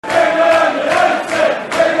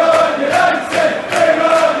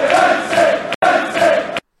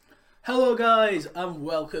boys, and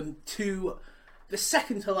welcome to the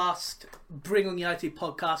second to last Bring On United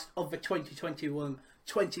podcast of the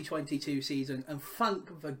 2021-2022 season, and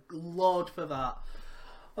thank the Lord for that.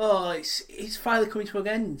 Oh, it's finally coming to an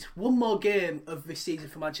end. One more game of this season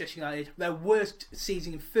for Manchester United, their worst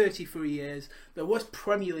season in 33 years, their worst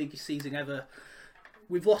Premier League season ever.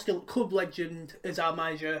 We've lost a club legend as our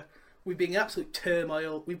manager. We've been in absolute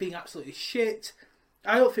turmoil. We've been absolutely shit.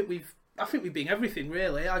 I think we've been everything,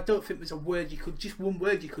 really. I don't think there's one word you could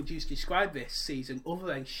use to describe this season other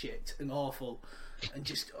than shit and awful. And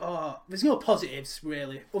just, there's no positives,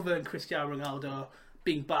 really, other than Cristiano Ronaldo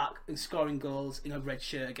being back and scoring goals in a red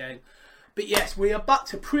shirt again. But yes, we are back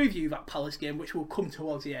to preview that Palace game, which will come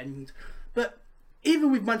towards the end. But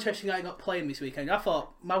even with Manchester United not playing this weekend, I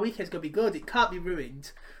thought, my weekend's going to be good, it can't be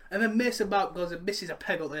ruined. And then Mason Mount goes and misses a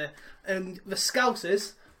penalty, and the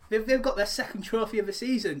Scousers, they've got their second trophy of the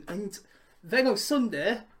season. And then on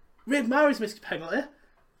Sunday, Riyad Mahrez missed a penalty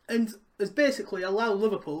and has basically allowed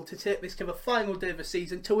Liverpool to take this to the final day of the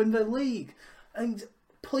season to win the league. And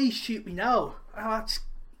please shoot me now.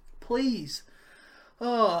 Please.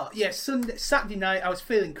 Oh, yeah, Saturday night I was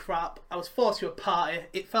feeling crap. I was forced to a party.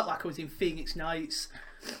 It felt like I was in Phoenix Nights.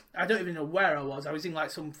 I don't even know where I was. I was in like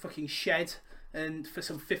some fucking shed and for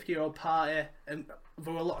some 50-year-old party, and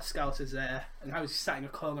there were a lot of Scousers there, and I was sat in a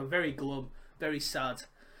corner very glum, very sad.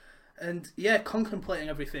 And yeah, contemplating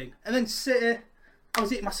everything. And then City, I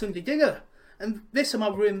was eating my Sunday dinner. And this time I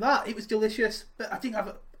ruined that. It was delicious, but I didn't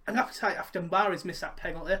have an appetite after Mahrez missed that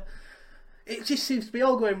penalty. It just seems to be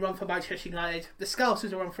all going wrong for Manchester United. The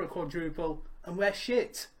Scousers are on for a quadruple, and we're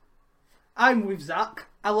shit. I'm with Zach.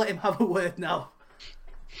 I'll let him have a word now.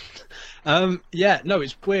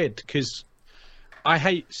 It's weird because I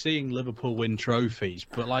hate seeing Liverpool win trophies,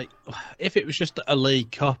 but like, if it was just a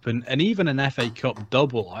League Cup and even an FA Cup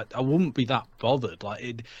double, I wouldn't be that bothered.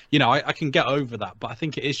 Like, I can get over that, but I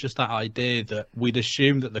think it is just that idea that we'd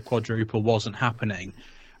assume that the quadruple wasn't happening,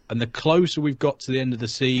 and the closer we've got to the end of the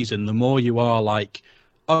season, the more you are like,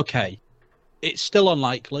 okay, it's still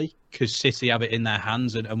unlikely because City have it in their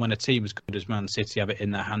hands, and when a team as good as Man City have it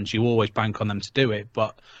in their hands, you always bank on them to do it.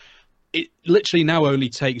 But it literally now only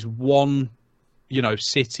takes one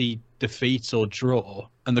City defeat or draw,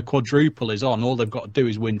 and the quadruple is on. All they've got to do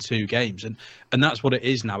is win 2 games, and that's what it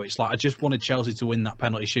is now. It's like I just wanted Chelsea to win that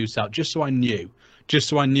penalty shootout, just so I knew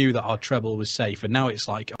that our treble was safe. And now it's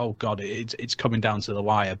like, oh god, it's coming down to the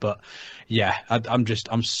wire. But yeah,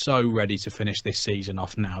 I'm so ready to finish this season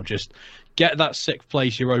off now. Just get that 6th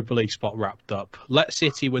place Europa League spot wrapped up. Let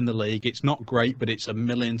City win the league. It's not great, but it's a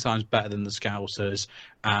million times better than the Scousers.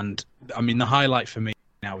 And I mean, the highlight for me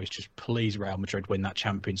now is just please Real Madrid win that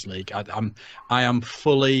Champions League. I am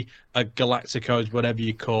fully a Galacticos, whatever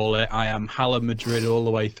you call it. I am Hala Madrid all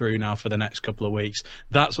the way through now for the next couple of weeks.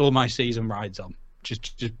 That's all my season rides on.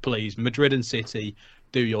 Just please, Madrid and City,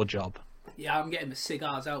 do your job. Yeah, I'm getting the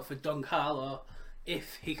cigars out for Don Carlo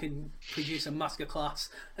if he can produce a masterclass.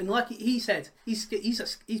 And like he said, he's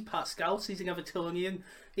part Scouse. He's an Evertonian.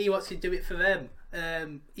 He wants to do it for them.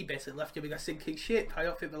 He basically left him in a sinking ship. I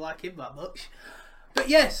don't think they like him that much. But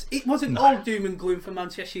yes, it wasn't all doom and gloom for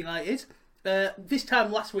Manchester United. This time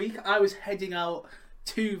last week, I was heading out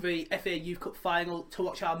to the FA Youth Cup final to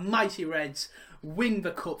watch our mighty Reds win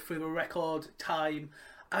the cup through a record time,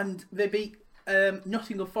 and they beat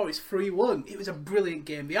Nottingham Forest 3-1. It was a brilliant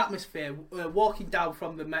game. The atmosphere, walking down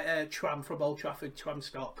from the tram from Old Trafford tram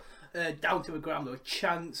stop down to the ground, there were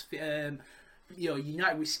chants.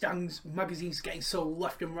 United with stands, magazines getting sold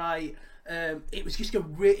left and right. It was just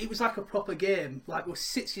it was like a proper game. Like there were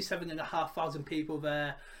 67,500 people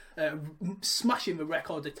there, smashing the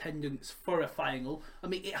record attendance for a final. I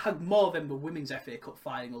mean, it had more than the Women's FA Cup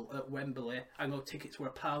final at Wembley. I know tickets were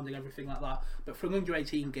 £1 and everything like that, but for an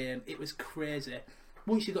under-18 game, it was crazy.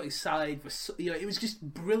 Once you got inside, it was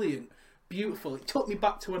just brilliant, beautiful. It took me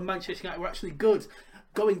back to when Manchester United were actually good.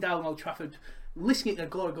 Going down Old Trafford, listening to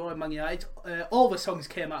Glory Glory Man United, all the songs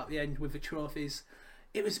came out at the end with the trophies.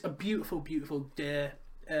 It was a beautiful, beautiful day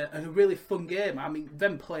and a really fun game. I mean,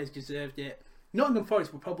 them players deserved it. Nottingham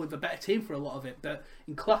Forest were probably the better team for a lot of it, but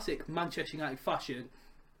in classic Manchester United fashion,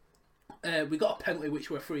 we got a penalty which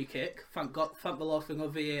were a free kick. Thank the Lord for no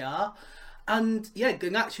VAR. And yeah,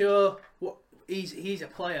 Garnacho, he's a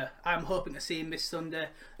player. I'm hoping to see him this Sunday.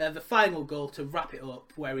 The final goal to wrap it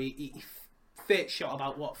up, where he fake shot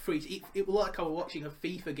about it looked like I was watching a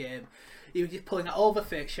FIFA game. He was just pulling out all the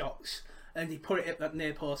fake shots, and he put it at that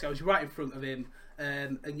near post. I was right in front of him.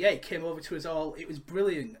 And yeah, he came over to us all. It was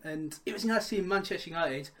brilliant, and it was nice seeing Manchester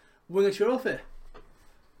United win a trophy.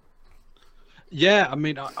 Yeah, I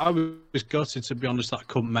mean, I was gutted to be honest that I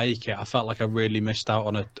couldn't make it. I felt like I really missed out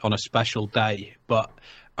on a special day, but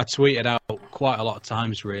I tweeted out quite a lot of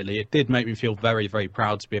times. Really, it did make me feel very, very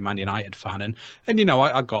proud to be a Man United fan, and you know,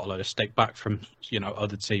 I got a lot of stick back from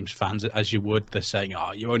other teams' fans as you would. They're saying,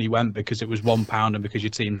 "Oh, you only went because it was £1 and because your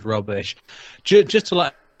team's rubbish." Just to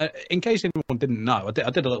let in case anyone didn't know, I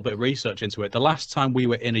did a little bit of research into it. The last time we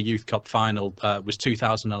were in a Youth Cup final was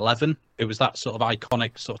 2011. It was that sort of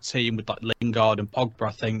iconic sort of team with like Lingard and Pogba,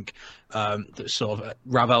 I think, that sort of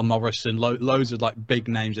Ravel Morrison, loads of like big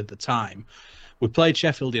names at the time. We played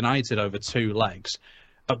Sheffield United over two legs.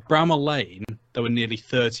 At Bramall Lane, there were nearly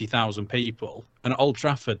 30,000 people, and at Old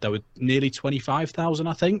Trafford, there were nearly 25,000,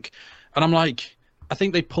 I think. And I'm like, I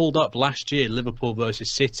think they pulled up last year. Liverpool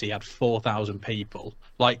versus City had 4,000 people.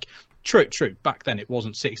 Like, true. Back then it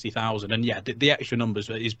wasn't 60,000, and yeah, the extra numbers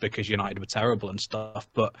is because United were terrible and stuff.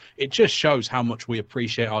 But it just shows how much we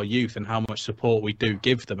appreciate our youth and how much support we do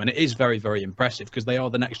give them, and it is very, very impressive because they are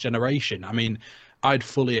the next generation. I mean, I'd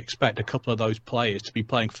fully expect a couple of those players to be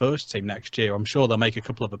playing first team next year. I'm sure they'll make a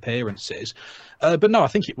couple of appearances. But no, I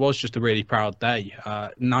think it was just a really proud day.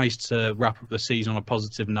 Nice to wrap up the season on a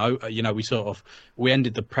positive note. We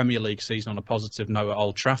ended the Premier League season on a positive note at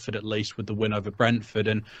Old Trafford, at least with the win over Brentford.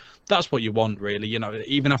 And that's what you want, really. You know,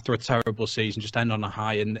 even after a terrible season, just end on a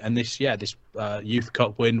high. And this Youth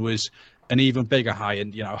Cup win was an even bigger high.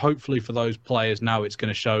 And, hopefully for those players now, it's going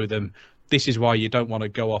to show them this is why you don't want to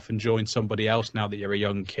go off and join somebody else now that you're a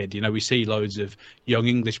young kid. We see loads of young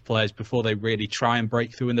English players before they really try and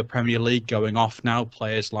break through in the Premier League going off now.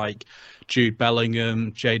 Players like Jude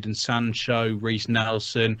Bellingham, Jadon Sancho, Reece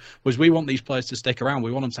Nelson. Whereas we want these players to stick around.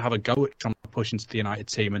 We want them to have a go at trying to push into the United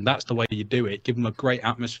team. And that's the way you do it. Give them a great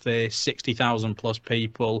atmosphere, 60,000 plus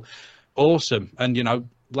people. Awesome. And,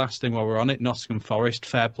 last thing while we're on it, Nottingham Forest,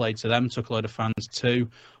 fair play to them. Took a load of fans too.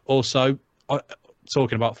 Also,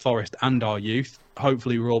 talking about Forest and our youth,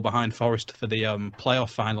 hopefully we're all behind Forest for the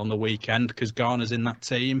playoff final on the weekend because Garner's in that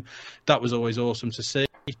team. That was always awesome to see.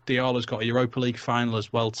 Diallo's got a Europa League final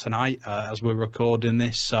as well tonight as we're recording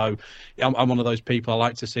this. So I'm one of those people. I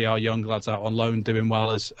like to see our young lads out on loan doing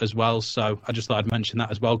well as well. So I just thought I'd mention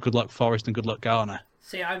that as well. Good luck Forest and good luck Garner.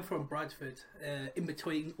 See, I'm from Bradford, in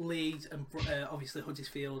between Leeds and obviously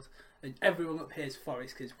Huddersfield. And everyone up here is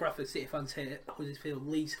Forest because Bradford City fans hate Huddersfield,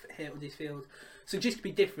 Leeds hate Huddersfield. So just to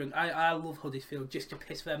be different, I love Huddersfield just to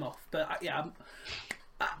piss them off. But I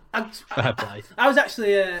was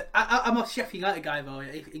actually I'm a Sheffield United guy though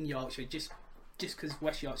in Yorkshire, just because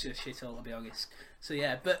West Yorkshire is shit all, to be honest. So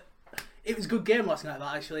yeah, but it was a good game last night.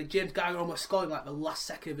 That actually, James Garner almost scored in like the last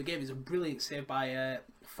second of the game. It was a brilliant save by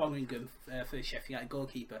Fotheringham for the Sheffield United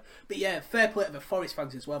goalkeeper. But yeah, fair play to the Forest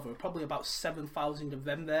fans as well. There were probably about 7,000 of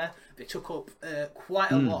them there. They took up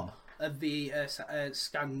quite a lot of the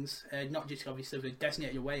stands, not just obviously the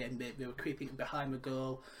designated away end, but they were creeping behind the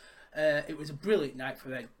goal. It was a brilliant night for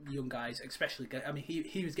the young guys, especially. I mean,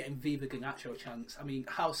 he was getting Viva Garnacho chants. I mean,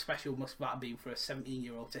 how special must that have been for a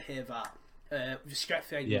 17-year-old to hear that? Just straight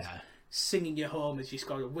things, singing you home as you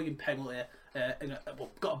scored a winning penalty and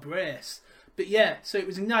got a brace. But yeah, so it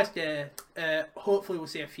was a nice day. Hopefully we'll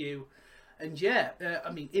see a few. And yeah,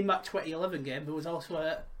 I mean, in that 2011 game, there was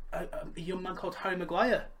also a young man called Harry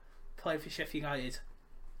Maguire playing for Sheffield United.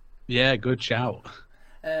 Yeah, good shout.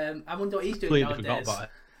 I wonder what he's doing nowadays. Forgot about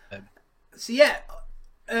it. So yeah,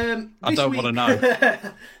 I don't want to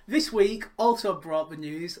know. This week also brought the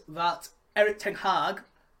news that Erik Ten Hag,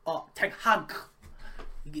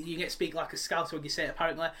 you get to speak like a scouser when you say it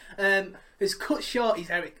apparently, has cut short his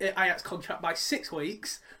Ajax contract by 6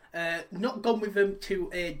 weeks, not gone with them to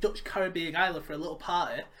a Dutch Caribbean island for a little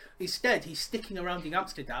party. Instead, he's sticking around in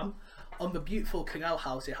Amsterdam on the beautiful canal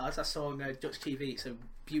house he has. I saw on Dutch TV. It's a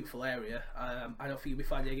beautiful area. I don't think you'll be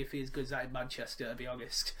finding anything as good as that in Manchester, to be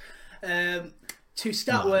honest. To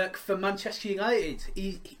start work for Manchester United.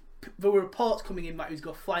 There were reports coming in that he was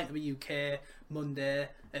going to fly into the UK Monday,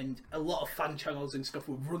 and a lot of fan channels and stuff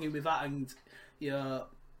were running with that, and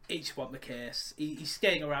it just wasn't the case. He's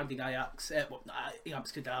staying around in Ajax, in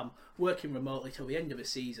Amsterdam, working remotely till the end of the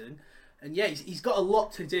season, and yeah, he's got a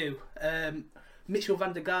lot to do. Mitchell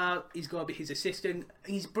van der Gaard is going to be his assistant.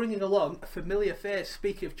 He's bringing along a familiar face.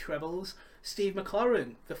 Speaking of trebles, Steve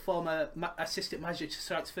McLaren, the former assistant manager to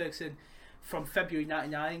Sir Alex Ferguson from February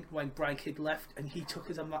 '99 when Brian Kidd left, and he took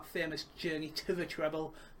us on that famous journey to the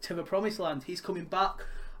treble, to the promised land. He's coming back.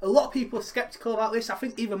 A lot of people are sceptical about this. I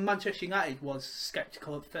think even Manchester United was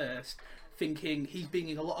sceptical at first, thinking he's been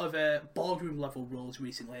in a lot of boardroom level roles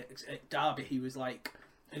recently. At Derby, he was like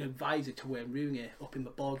an advisor to Wayne Rooney up in the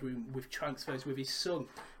boardroom with transfers with his son,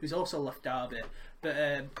 who's also left Derby. But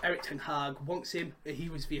Erik Ten Hag wants him. He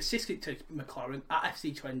was the assistant to McLaren at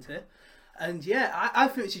FC20. And yeah, I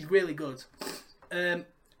think this is really good.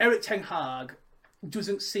 Erik Ten Hag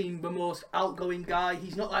doesn't seem the most outgoing guy.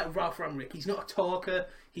 He's not like Ralph Rangnick. He's not a talker.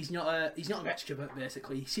 He's not an extrovert,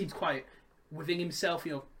 basically. He seems quite within himself,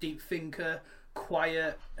 deep thinker,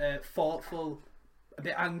 quiet, thoughtful, a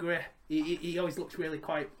bit angry. He always looks really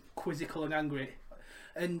quite quizzical and angry.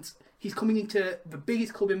 And he's coming into the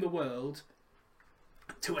biggest club in the world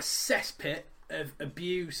to a cesspit of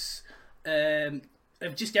abuse,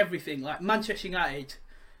 of just everything. Like Manchester United,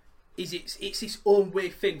 it's its own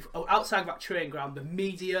weird thing. Outside of that training ground, the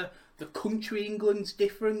media, the country, England's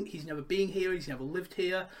different. He's never been here. He's never lived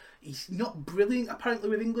here. He's not brilliant apparently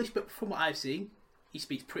with English, but from what I've seen, he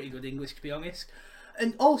speaks pretty good English, to be honest.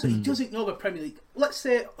 And also, he doesn't know the Premier League. Let's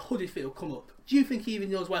say Huddersfield come up. Do you think he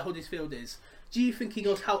even knows where Huddersfield is? Do you think he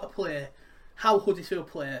knows how to play, how Huddersfield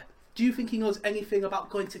play? Do you think he knows anything about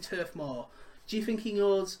going to Turf Moor? Do you think he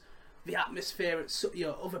knows the atmosphere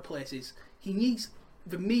at other places? He needs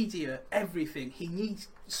the media, everything. He needs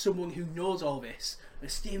someone who knows all this. And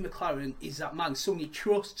Steve McLaren is that man. Someone he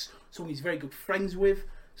trusts, someone he's very good friends with,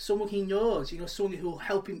 someone he knows. Someone who will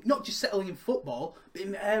help him, not just settling in football, but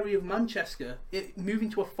in the area of Manchester. Moving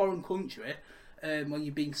to a foreign country, when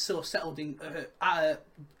you've been so settled in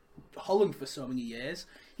Holland for so many years,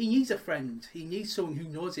 he needs a friend. He needs someone who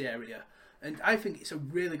knows the area. And I think it's a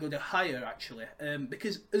really good hire, actually,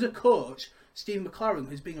 because as a coach, Steve McLaren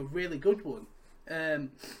has been a really good one. And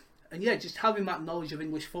yeah, just having that knowledge of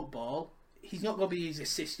English football, he's not going to be his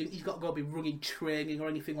assistant. He's not going to be running training or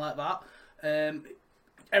anything like that.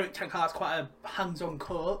 Erik Ten Hag's quite a hands-on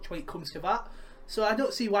coach when it comes to that. So I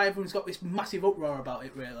don't see why everyone's got this massive uproar about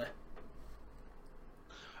it, really.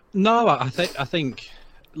 No, I think.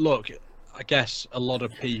 Look, I guess a lot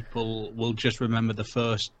of people will just remember the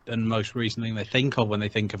first and most recent thing they think of when they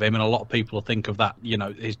think of him, and a lot of people will think of that,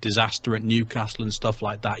 his disaster at Newcastle and stuff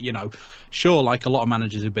like that. Sure, like a lot of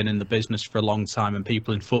managers who've been in the business for a long time, and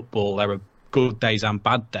people in football, there are good days and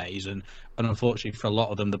bad days, and unfortunately for a lot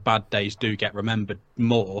of them, the bad days do get remembered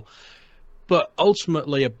more. But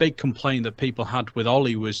ultimately, a big complaint that people had with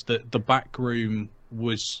Ollie was that the back room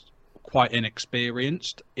was quite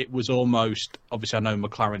inexperienced. It was almost, obviously I know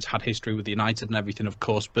McLaren's had history with United and everything, of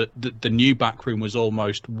course, but the new backroom was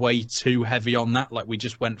almost way too heavy on that. Like, we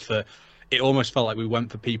just went for, it almost felt like we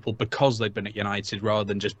went for people because they'd been at United rather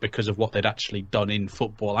than just because of what they'd actually done in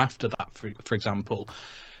football after that, for example.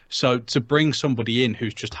 So to bring somebody in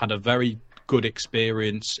who's just had a very good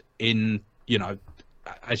experience in,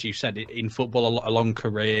 as you said, in football, a long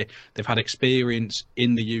career. They've had experience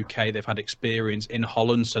in the UK. They've had experience in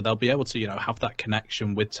Holland. So they'll be able to, have that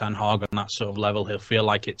connection with Ten Hag on that sort of level. He'll feel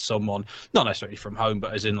like it's someone, not necessarily from home,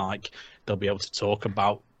 but as in like they'll be able to talk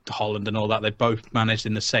about Holland and all that. They've both managed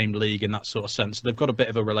in the same league in that sort of sense. So they've got a bit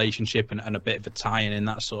of a relationship and a bit of a tie-in in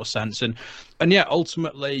that sort of sense. And yeah,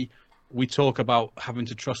 ultimately, we talk about having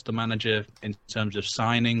to trust the manager in terms of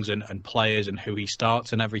signings and players and who he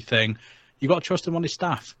starts and everything. You got to trust him on his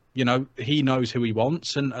staff. He knows who he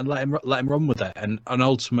wants, and let him run with it. And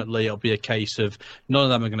ultimately, it'll be a case of none of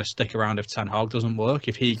them are going to stick around if Ten Hag doesn't work.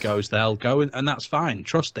 If he goes, they'll go, and that's fine.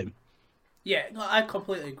 Trust him. Yeah, no, I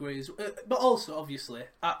completely agree. But also, obviously,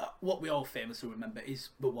 what we all famously remember is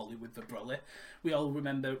the Wally with the brolly. We all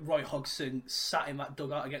remember Roy Hodgson sat in that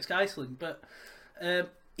dugout against Iceland. But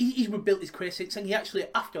he's rebuilt his career since, and he actually,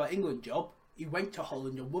 after that England job, he went to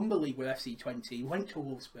Holland and won the league with FC20. He went to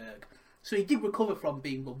Wolfsburg. So he did recover from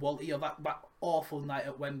being the Wally, that awful night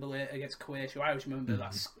at Wembley against Croatia. I always remember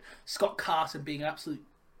that Scott Carson being an absolute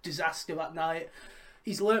disaster that night.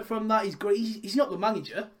 He's learnt from that. He's great. He's not the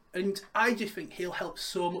manager, and I just think he'll help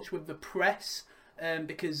so much with the press,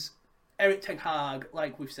 because Erik Ten Hag,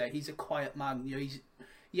 like we've said, he's a quiet man.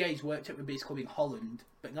 He's worked at the biggest club in Holland,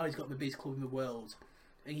 but now he's got the biggest club in the world,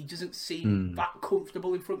 and he doesn't seem that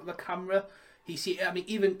comfortable in front of the camera.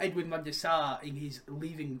 Even Edwin van der Sar in his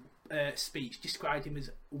leaving speech described him as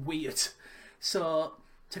weird. So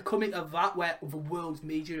to come into that, where the world's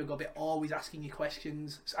media are going to be always asking you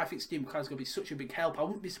questions, I think Steve McLaren's going to be such a big help. I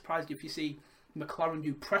wouldn't be surprised if you see McLaren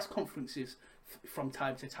do press conferences from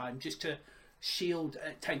time to time just to shield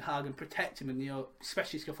Ten Hag and protect him, and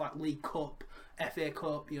especially stuff like League Cup, FA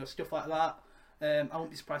Cup, stuff like that. I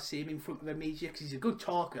wouldn't be surprised to see him in front of the media because he's a good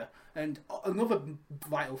talker. And another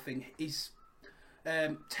vital thing is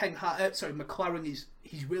McLaren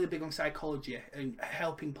he's really big on psychology and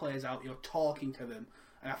helping players out, talking to them.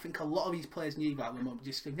 And I think a lot of these players need that at the moment.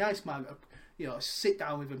 Just a nice man, sit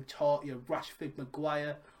down with them, talk. Rashford,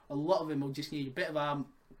 Maguire, a lot of them will just need a bit of a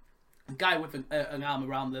guy with an arm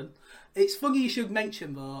around them. It's funny you should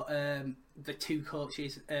mention though. the two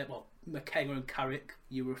coaches, McKenna and Carrick,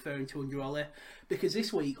 you were referring to under Ollie, because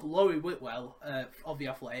this week Laurie Whitwell of The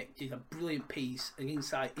Athletic did a brilliant piece and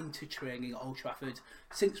insight into training at Old Trafford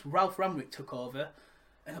since Ralph Rangnick took over,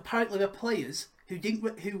 and apparently the players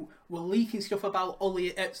who were leaking stuff about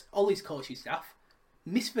Ollie's coaching staff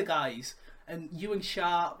missed the guys, and Ewan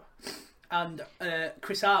Sharp and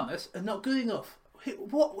Chris Armas are not good enough.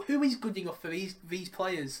 Who is good enough for these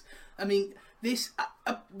players? I mean,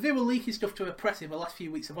 they were leaking stuff to the press in the last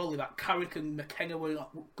few weeks of Ollie that Carrick and McKenna were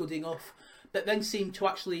not good enough, but then seemed to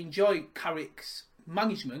actually enjoy Carrick's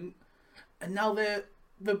management, and now they're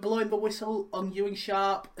blowing the whistle on Ewan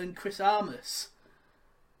Sharp and Chris Armas.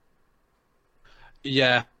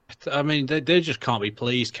 Yeah, I mean, they just can't be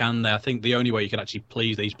pleased, can they? I think the only way you can actually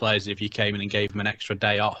please these players is if you came in and gave them an extra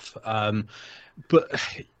day off. But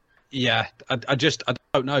yeah, I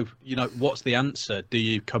don't know. You know, what's the answer? Do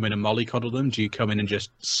you come in and mollycoddle them? Do you come in and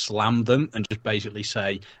just slam them and just basically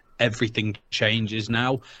say everything changes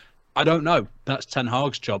now? I don't know. That's Ten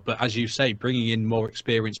Hag's job. But as you say, bringing in more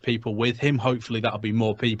experienced people with him, hopefully that'll be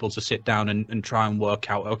more people to sit down and try and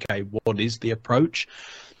work out, okay, what is the approach?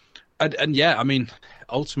 And yeah, I mean,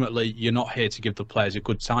 ultimately, you're not here to give the players a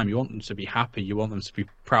good time. You want them to be happy. You want them to be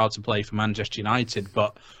proud to play for Manchester United.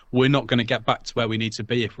 But we're not going to get back to where we need to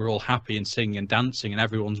be if we're all happy and singing and dancing and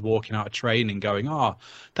everyone's walking out of training going,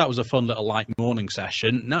 that was a fun little light morning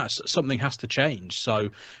session. No, something has to change. So,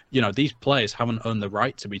 you know, these players haven't earned the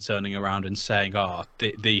right to be turning around and saying,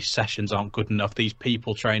 these sessions aren't good enough. These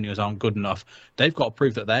people training us aren't good enough. They've got to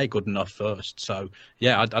prove that they're good enough first. So,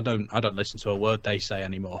 yeah, I don't listen to a word they say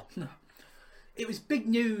anymore. No. It was big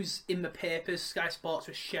news in the papers. Sky Sports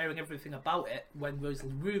was sharing everything about it when there was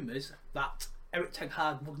rumours that Erik ten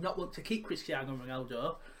Hag would not want to keep Cristiano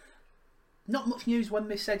Ronaldo. Not much news when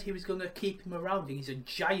they said he was going to keep him around. He's a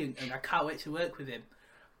giant and I can't wait to work with him.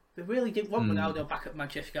 They really didn't want Ronaldo back at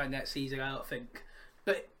Manchester United next season, I don't think.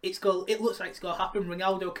 But it looks like it's going to happen.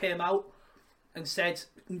 Ronaldo came out and said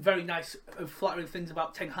very nice and flattering things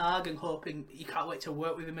about Ten Hag and hoping he can't wait to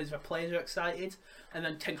work with him as the players are excited. And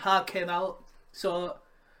then Ten Hag came out. So,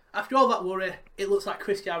 after all that worry, it looks like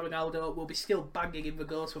Cristiano Ronaldo will be still banging in the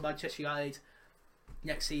goals for Manchester United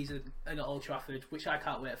next season and at Old Trafford, which I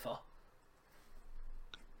can't wait for.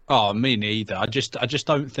 Oh, me neither. I just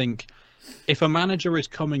don't think if a manager is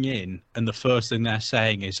coming in and the first thing they're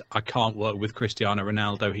saying is, I can't work with Cristiano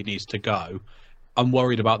Ronaldo, he needs to go, I'm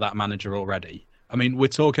worried about that manager already. I mean, we're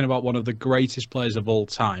talking about one of the greatest players of all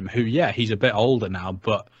time who, yeah, he's a bit older now,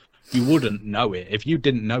 but you wouldn't know it. If you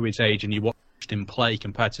didn't know his age and you watched him play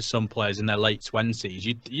compared to some players in their late 20s,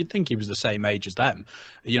 you'd think he was the same age as them.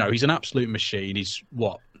 You know, he's an absolute machine. He's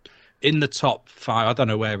in the top 5. I don't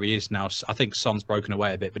know where he is now. I think Son's broken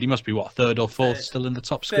away a bit, but he must be third or fourth still in the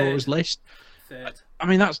top scorers list. Third. I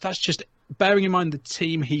mean, that's just bearing in mind the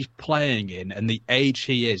team he's playing in and the age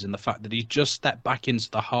he is and the fact that he's just stepped back into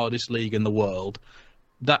the hardest league in the world.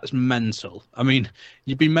 That's mental. I mean,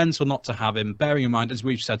 you'd be mental not to have him. Bearing in mind, as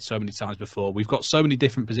we've said so many times before, we've got so many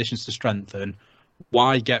different positions to strengthen.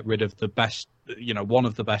 Why get rid of the best, one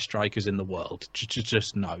of the best strikers in the world?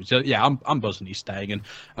 Just no. So, yeah, I'm buzzing he's staying, and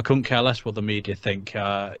I couldn't care less what the media think.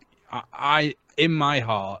 I, in my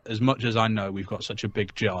heart, as much as I know we've got such a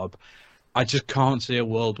big job, I just can't see a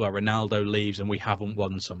world where Ronaldo leaves and we haven't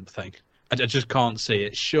won something. I just can't see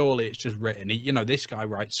it. Surely it's just written. This guy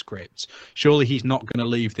writes scripts. Surely he's not going to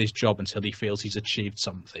leave this job until he feels he's achieved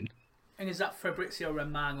something. And is that Fabrizio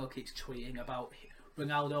Romano keeps tweeting about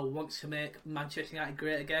Ronaldo wants to make Manchester United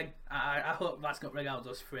great again? I hope that's not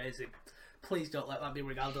Ronaldo's phrasing. Please don't let that be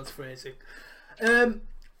Ronaldo's phrasing.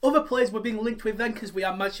 Other players were being linked with then because we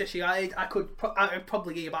are Manchester United. I'd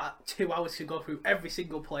probably give about 2 hours to go through every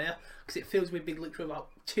single player because it feels we've been linked with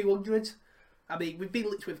about 200. I mean, we've been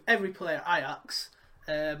linked with every player at Ajax,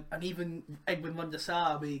 and even Edwin van der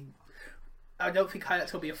Sar. I mean, I don't think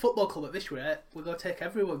Ajax will be a football club at this rate. We're going to take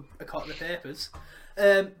everyone, according to the papers.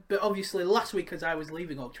 But obviously, last week as I was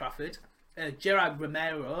leaving Old Trafford, Gerard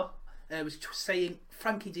Romero was saying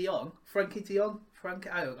Frankie de Jong,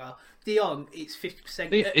 I don't know. De Jong, it's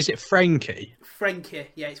 50%. Is it Frankie? Frankie,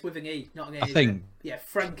 yeah, it's with an E, not an A. I think. Yeah,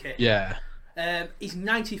 Frankie. Yeah. He's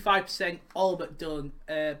 95% all but done,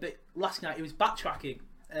 but last night he was backtracking.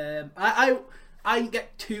 I didn't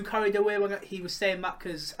get too carried away when he was saying that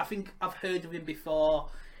because I think I've heard of him before.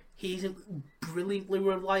 He isn't brilliantly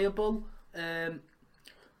reliable,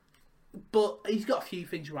 but he's got a few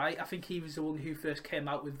things right. I think he was the one who first came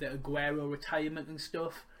out with the Aguero retirement and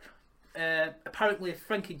stuff. Apparently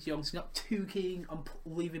Frankie de Jong's not too keen on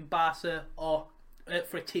leaving Barca or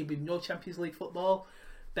for a team with no Champions League football.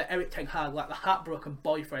 But Erik ten Hag, like the heartbroken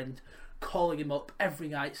boyfriend, calling him up every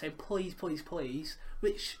night saying, please, please, please.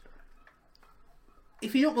 Which,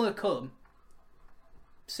 if you don't want to come,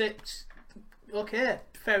 sit. Okay,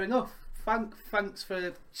 fair enough. Thanks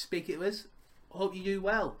for speaking to us. Hope you do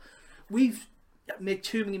well. We've made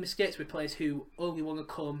too many mistakes with players who only want to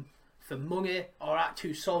come for money or act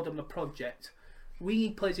too sold on the project. We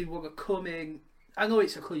need players who want to come in. I know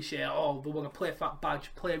it's a cliche. Oh, they want to play for that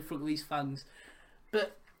badge, play in front of these fans.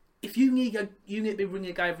 But if you need to be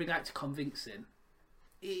ringing a guy every night to convince him,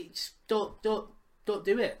 it's don't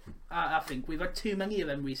do it. I think we've had too many of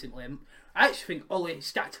them recently. I actually think Ole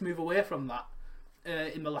started to move away from that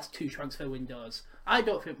in the last 2 transfer windows. I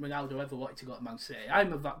don't think Ronaldo ever wanted to go to Man City.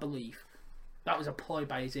 I'm of that belief. That was a ploy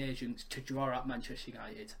by his agents to draw out Manchester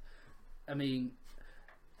United. I mean,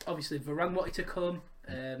 obviously Varane wanted to come.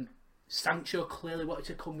 Sancho clearly wanted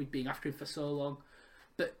to come. We'd been after him for so long.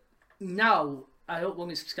 But now I don't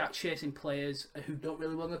want to start chasing players who don't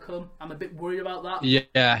really want to come. I'm a bit worried about that.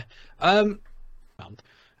 Yeah.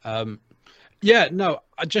 Yeah, no,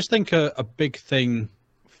 I just think a big thing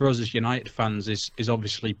for us as United fans is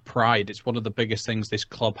obviously pride. It's one of the biggest things this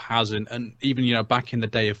club has, and even, you know, back in the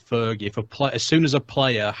day of Fergie, as soon as a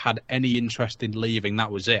player had any interest in leaving,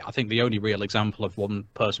 that was it. I think the only real example of one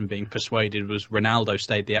person being persuaded was Ronaldo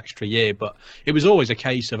stayed the extra year, but it was always a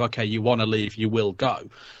case of, okay, you want to leave, you will go.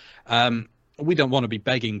 We don't want to be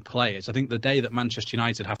begging players. I think the day that Manchester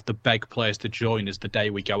United have to beg players to join is the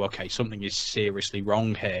day we go, okay, something is seriously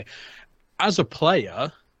wrong here. As a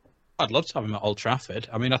player, I'd love to have him at Old Trafford.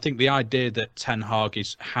 I mean, I think the idea that Ten Hag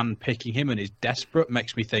is handpicking him and is desperate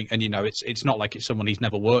makes me think, and, you know, it's not like it's someone he's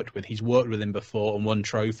never worked with. He's worked with him before and won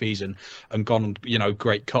trophies and gone on, you know,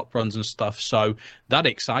 great cup runs and stuff. So that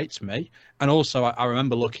excites me. And also, I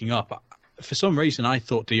remember looking up, for some reason, I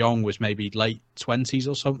thought De Jong was maybe late 20s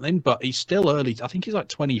or something, but he's still early. I think he's like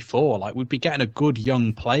 24. Like, we'd be getting a good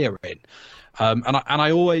young player in. And I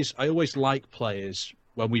always like players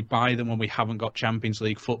when we buy them when we haven't got Champions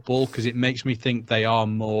League football, because it makes me think they are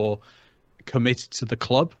more committed to the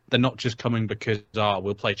club. They're not just coming because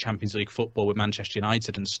we'll play Champions League football with Manchester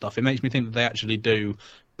United and stuff. It makes me think that they actually do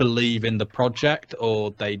believe in the project,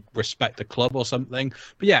 or they respect the club or something.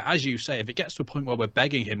 But yeah, as you say, if it gets to a point where we're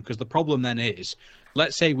begging him, because the problem then is,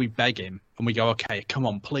 let's say we beg him and we go, okay, come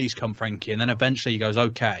on, please come, Frankie, and then eventually he goes,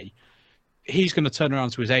 okay, he's going to turn around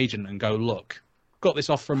to his agent and go, look, got this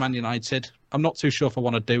offer from Man United. I'm not too sure if I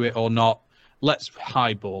want to do it or not. Let's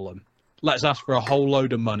highball them. Let's ask for a whole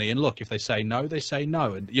load of money. And look, if they say no, they say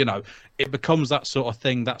no. And, you know, it becomes that sort of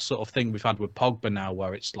thing we've had with Pogba now,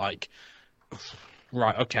 where it's like,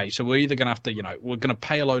 right, okay, so we're either going to have to, you know, we're going to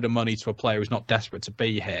pay a load of money to a player who's not desperate to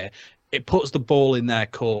be here. It puts the ball in their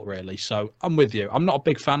court, really. So I'm with you. I'm not a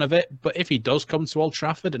big fan of it, but if he does come to Old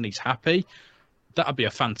Trafford and he's happy, that'd be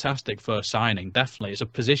a fantastic first signing. Definitely, it's a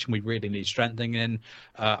position we really need strengthening in.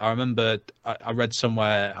 I remember I read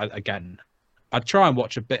somewhere, again, I try and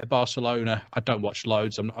watch a bit of Barcelona. I don't watch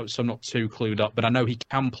loads, so I'm not too clued up, but I know he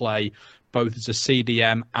can play both as a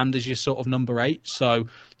CDM and as your sort of number 8. So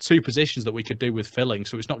 2 positions that we could do with filling.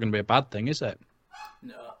 So it's not going to be a bad thing, is it?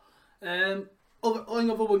 No.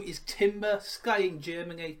 Another one is Timber. Sky in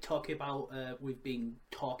Germany talking about. We've been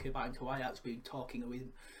talking about into Ajax. We've been talking with.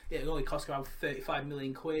 It only costs around 35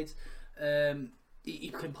 million quid. He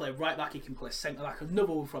can play right back. He can play centre back.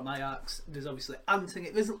 Another one from Ajax. There's obviously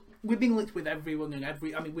Anthony. We've been linked with everyone and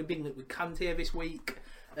every. I mean, we've been linked with Kante this week.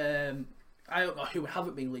 I don't know who we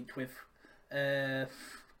haven't been linked with.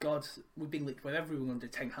 God, we've been linked with everyone under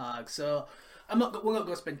Ten Hag. So we're not going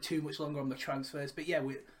to spend too much longer on the transfers. But yeah,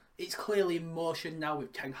 it's clearly in motion now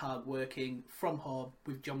with Ten Hag working from home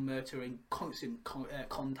with John Murter in constant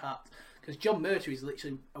contact. Because John Murter is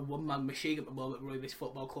literally a one-man machine at the moment running this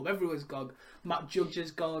football club. Everyone's gone. Matt Judge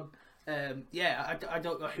has gone. I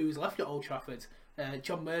don't know who's left at Old Trafford.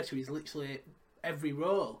 John Murter is literally every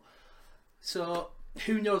role. So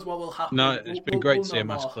who knows what will happen. No, it's been great to see a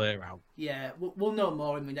mass clear out. Yeah, we'll know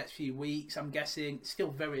more in the next few weeks, I'm guessing. It's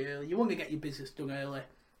still very early. You want to get your business done early,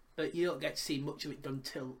 but you don't get to see much of it done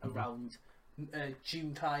till around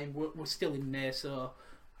June time. We're still in May, so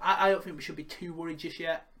I don't think we should be too worried just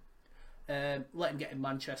yet. Let him get in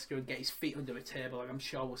Manchester and get his feet under the table, and I'm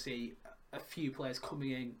sure we'll see a few players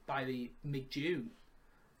coming in by the mid-June.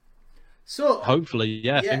 So hopefully,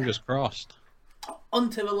 yeah, fingers crossed. On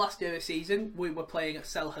to the last day of the season, we were playing at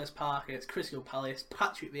Selhurst Park against Crystal Palace.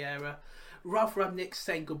 Patrick Vieira, Ralph Rangnick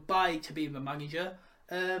saying goodbye to being the manager.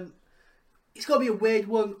 It's got to be a weird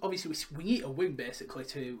one. Obviously, we need a win basically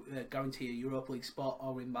to guarantee a Europa League spot,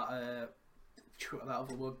 or in that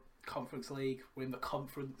other one, Conference League. We're in the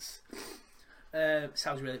conference.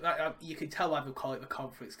 Sounds really. You can tell why they call it the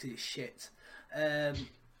conference because it's shit.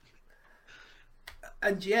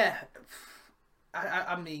 And yeah,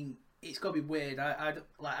 I mean, it's gonna be weird. I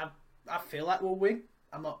feel like we'll win.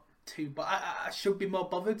 I'm not too, but I should be more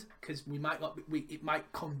bothered because we might not. It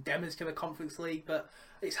might condemn us to the Conference League, but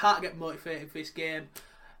it's hard to get motivated for this game.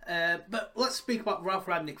 But let's speak about Ralph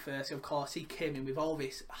Rangnick first. Of course, he came in with all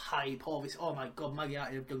this hype, all this. Oh my God, Man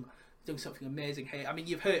United have done something amazing here. I mean,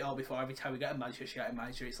 you've heard it all before. Every time we get a Manchester United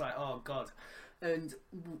manager, it's like, oh God. And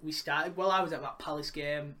we started. Well, I was at that Palace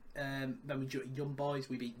game. Then we drew Young Boys.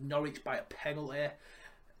 We beat Norwich by a penalty.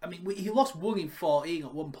 I mean, he lost 1 in 14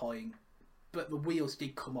 at one point, but the wheels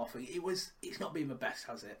did come off. It's not been the best,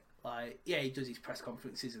 has it? Like, yeah, he does his press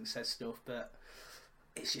conferences and says stuff, but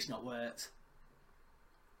it's just not worked.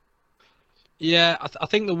 Yeah, I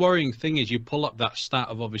think the worrying thing is you pull up that stat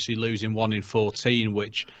of obviously losing 1 in 14,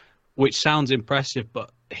 which sounds impressive,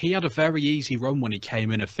 but he had a very easy run when he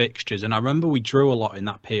came in of fixtures, and I remember we drew a lot in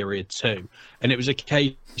that period too. And it was a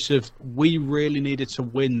case of we really needed to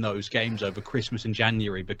win those games over Christmas and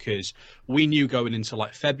January because we knew going into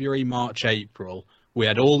like February, March, April, we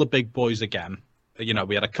had all the big boys again. You know,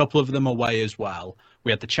 we had a couple of them away as well.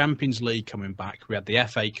 We had the Champions League coming back. We had the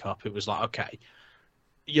FA Cup. It was like, okay,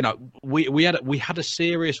 you know, we had a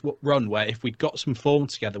serious run where if we'd got some form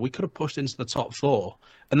together, we could have pushed into the top 4,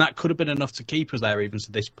 and that could have been enough to keep us there even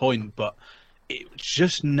to this point. But it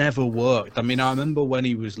just never worked. I mean, I remember when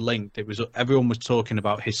he was linked, it was everyone was talking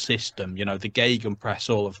about his system, you know, the Gegenpress,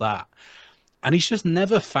 all of that, and he's just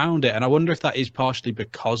never found it. And I wonder if that is partially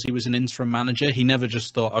because he was an interim manager. He never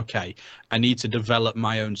just thought, okay, I need to develop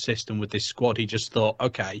my own system with this squad. He just thought,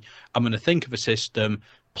 okay, I'm going to think of a system,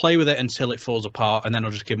 play with it until it falls apart, and then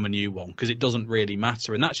I'll just give him a new one because it doesn't really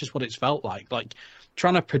matter. And that's just what it's felt like. Like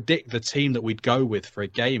trying to predict the team that we'd go with for a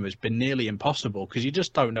game has been nearly impossible because you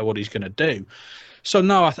just don't know what he's going to do. So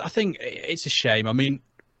no, I think it's a shame. I mean,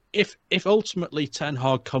 if ultimately Ten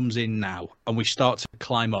Hag comes in now and we start to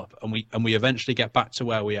climb up and we eventually get back to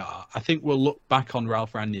where we are, I think we'll look back on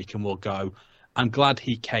Ralph Rangnick and we'll go, I'm glad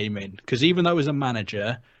he came in because even though as a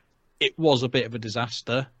manager, it was a bit of a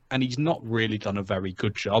disaster. And he's not really done a very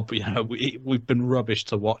good job. You know, we've been rubbish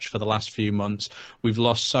to watch for the last few months. We've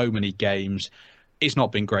lost so many games. It's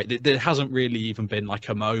not been great. There hasn't really even been like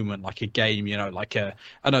a moment, like a game, you know,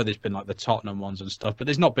 I know there's been like the Tottenham ones and stuff, but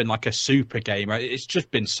there's not been like a super game. Right? It's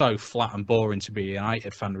just been so flat and boring to be a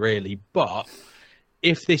United fan, really. But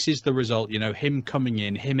if this is the result, you know, him coming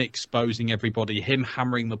in, him exposing everybody, him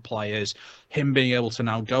hammering the players, him being able to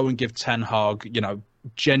now go and give Ten Hag, you know,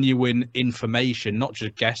 genuine information, not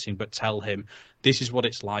just guessing, but tell him this is what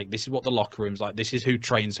it's like, this is what the locker room's like, this is who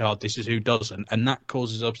trains hard, this is who doesn't, and that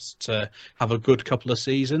causes us to have a good couple of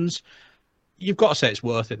seasons. You've got to say it's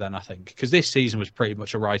worth it then, I think, because this season was pretty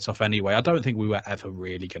much a write-off anyway. I don't think we were ever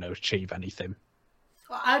really going to achieve anything.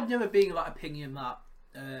 I've never been of that opinion that,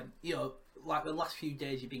 you know, like the last few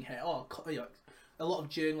days you've been here, you know, a lot of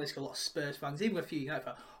journalists, a lot of Spurs fans, even a few United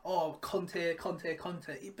fans, Conte.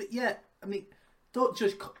 But yeah, I mean, don't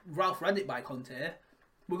judge Ralph Rangnick by Conte.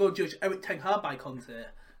 We're going to judge Erik Ten Hag by Conte.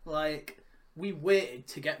 Like, we waited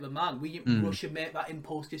to get the man. We didn't rush and make that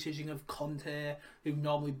impulse decision of Conte, who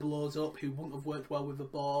normally blows up, who wouldn't have worked well with the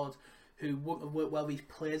board, who wouldn't have worked well with these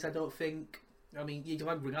players, I don't think. I mean, you'd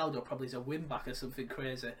have Ronaldo probably as a win-back or something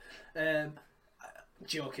crazy.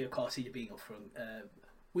 Joking, of course, he'd being up front.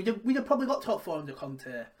 We'd have probably got top 4 under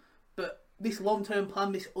Conte, but this long-term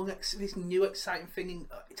plan, this new exciting thing in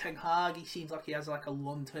Ten Hag, he seems like he has like a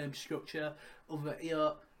long-term structure. You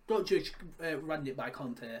know, don't judge Rangnick by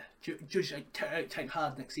Conte. Judge Ten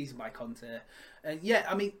Hag next season by Conte. And yeah,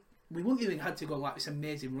 I mean, we wouldn't even had to go on like this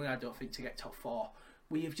amazing run, I don't think, to get top 4.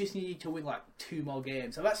 We have just needed to win like 2 more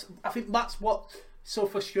games. So I think that's what's so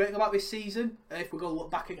frustrating about this season. If we're going to look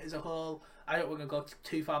back at it as a whole, I don't want to go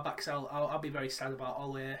too far back, so I'll be very sad about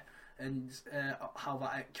Ole and how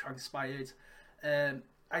that transpired.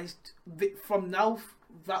 From now,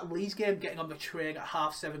 that Leeds game, getting on the train at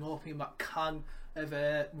 7:30, opening that can of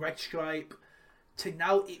red stripe, to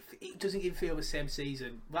now it doesn't even feel the same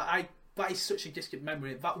season. That is such a distant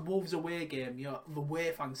memory. That Wolves away game, you know, the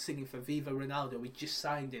away fans singing for Viva Ronaldo. We just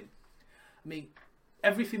signed him. I mean,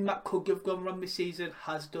 everything that could have gone wrong this season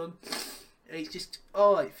has done. It's just,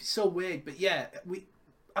 it's so weird. But yeah,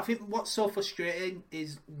 I think what's so frustrating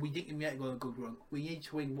is we didn't yet go on a good run. We need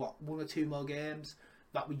to win, 1 or 2 more games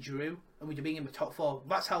that we drew, and we'd have been in the top 4.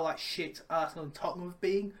 That's how like shit Arsenal and Tottenham have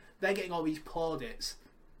been. They're getting all these plaudits.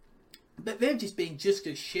 But they've just been just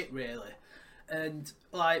as shit, really. And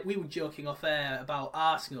like we were joking off air about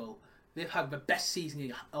Arsenal, they've had the best season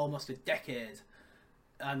in almost a decade,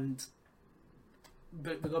 but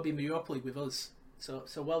they're going to be in the Europa League with us. So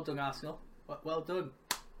well done, Arsenal. Well done.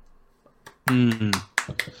 Mm.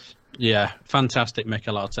 Yeah, fantastic,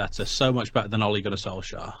 Mikel Arteta. So much better than Ole Gunnar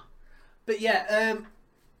Solskjaer. But yeah,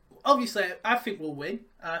 obviously, I think we'll win.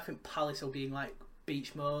 I think Palace will be in like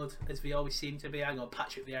beach mode, as we always seem to be. I know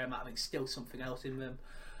Patrick Vieira might think still something else in them.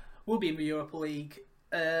 We'll be in the Europa League.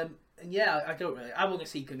 And yeah, I want to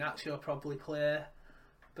see Garnacho probably play.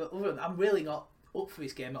 But other than that, I'm really not up for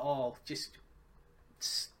this game at all.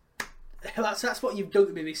 That's what you've done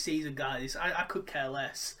to me this season, guys. I could care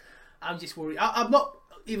less. I'm just worried. I'm not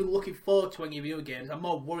even looking forward to any of the other games. I'm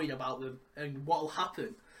more worried about them and what will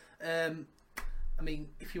happen. I mean,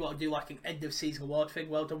 if you want to do like an end of season award thing,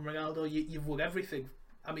 well done, Ronaldo. You've won everything.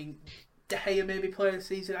 I mean, De Gea maybe playing the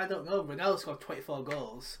season. I don't know. Ronaldo scored 24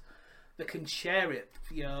 goals. They can share it.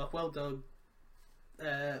 Well done.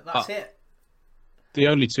 That's it. The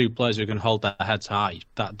only two players who can hold their heads high.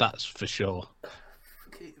 That's for sure.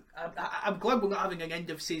 I'm glad we're not having an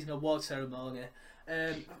end of season award ceremony.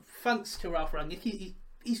 Thanks to Ralph Rangnick.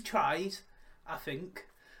 He's tried, I think.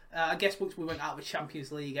 I guess once we went out of the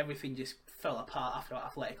Champions League, everything just fell apart after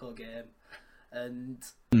that Atletico game. And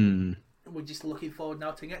we're just looking forward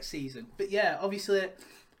now to next season. But yeah, obviously,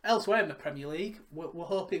 elsewhere in the Premier League, we're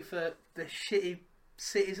hoping for the shitty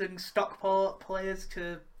Citizen Stockport players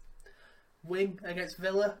to win against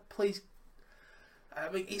Villa. Please. I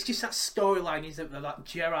mean, it's just that storyline, isn't it, that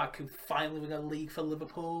Gerrard can finally win a league for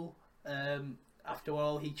Liverpool. After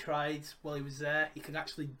all he tried while he was there, he can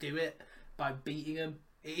actually do it by beating him.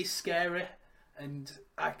 It is scary, and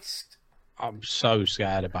I'm so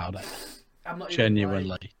scared about it. I'm not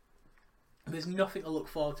genuinely. There's nothing to look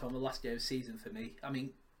forward to on the last day of the season for me. I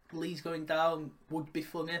mean, Leeds going down would be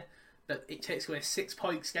funny, but it takes away 6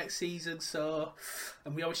 points next season. So,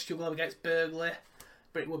 and we always struggle against Burnley,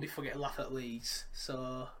 but it would be funny to laugh at Leeds.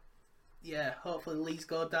 So, yeah, hopefully Leeds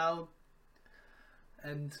go down,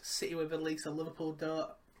 and City with the league, so Liverpool don't.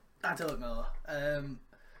 I don't know.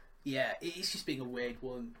 Yeah, it's just being a weird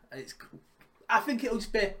one. I think it'll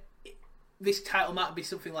just be, this title might be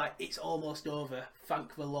something like "It's almost over,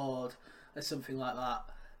 thank the Lord," or something like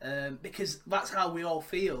that. Because that's how we all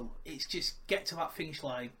feel. It's just get to that finish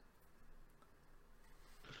line.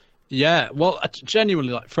 Yeah, well,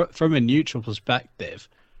 genuinely, like from a neutral perspective,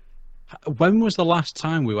 when was the last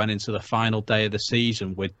time we went into the final day of the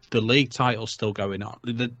season with the league title still going on,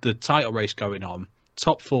 the title race going on,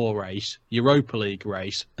 top four race, Europa League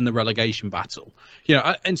race, and the relegation battle? You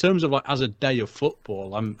know, in terms of like as a day of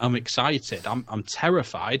football, I'm excited. I'm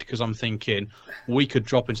terrified because I'm thinking we could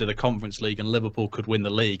drop into the Conference League and Liverpool could win the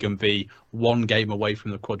league and be one game away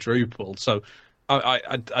from the quadruple. So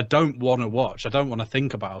I don't want to watch. I don't want to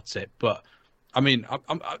think about it. But I mean,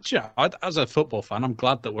 as a football fan, I'm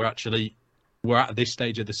glad that we're at this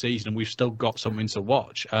stage of the season and we've still got something to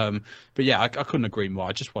watch. But yeah, I couldn't agree more.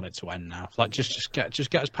 I just want it to end now. Like, just get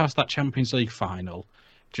us past that Champions League final.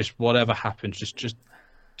 Just whatever happens,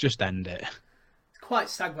 just end it. It's quite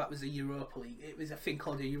sad that was a Europa League. It was a thing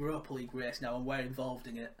called a Europa League race now, and we're involved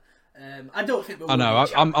in it. I don't think. I know.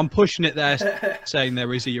 I'm pushing it there, saying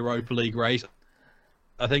there is a Europa League race.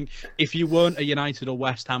 I think if you weren't a United or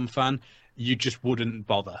West Ham fan, you just wouldn't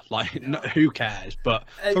bother. Like, no, who cares? But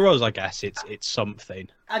for us, I guess it's something.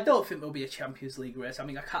 I don't think there'll be a Champions League race. I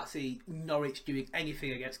mean, I can't see Norwich doing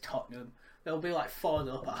anything against Tottenham. They'll be like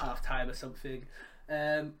 4-0 at half time or something.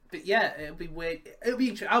 But yeah, it'll be weird. It'll be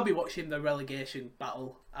interesting. I'll be watching the relegation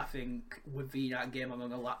battle, I think, with the United game on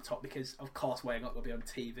a laptop because, of course, we're not going to be on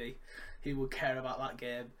TV. Who would care about that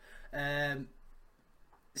game?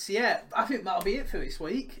 So yeah, I think that'll be it for this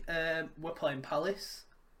week. We're playing Palace.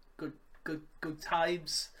 Good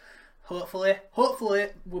times. Hopefully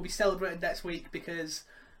we'll be celebrating next week because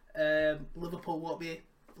Liverpool won't be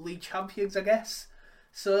league champions, I guess.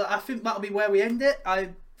 So I think that'll be where we end it.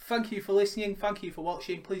 I thank you for listening. Thank you for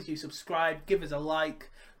watching. Please do subscribe. Give us a like.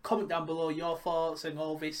 Comment down below your thoughts and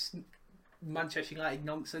all this Manchester United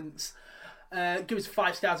nonsense. Give us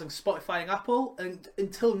 5 stars on Spotify and Apple. And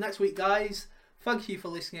until next week, guys, thank you for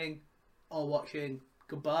listening or watching.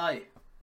 Goodbye.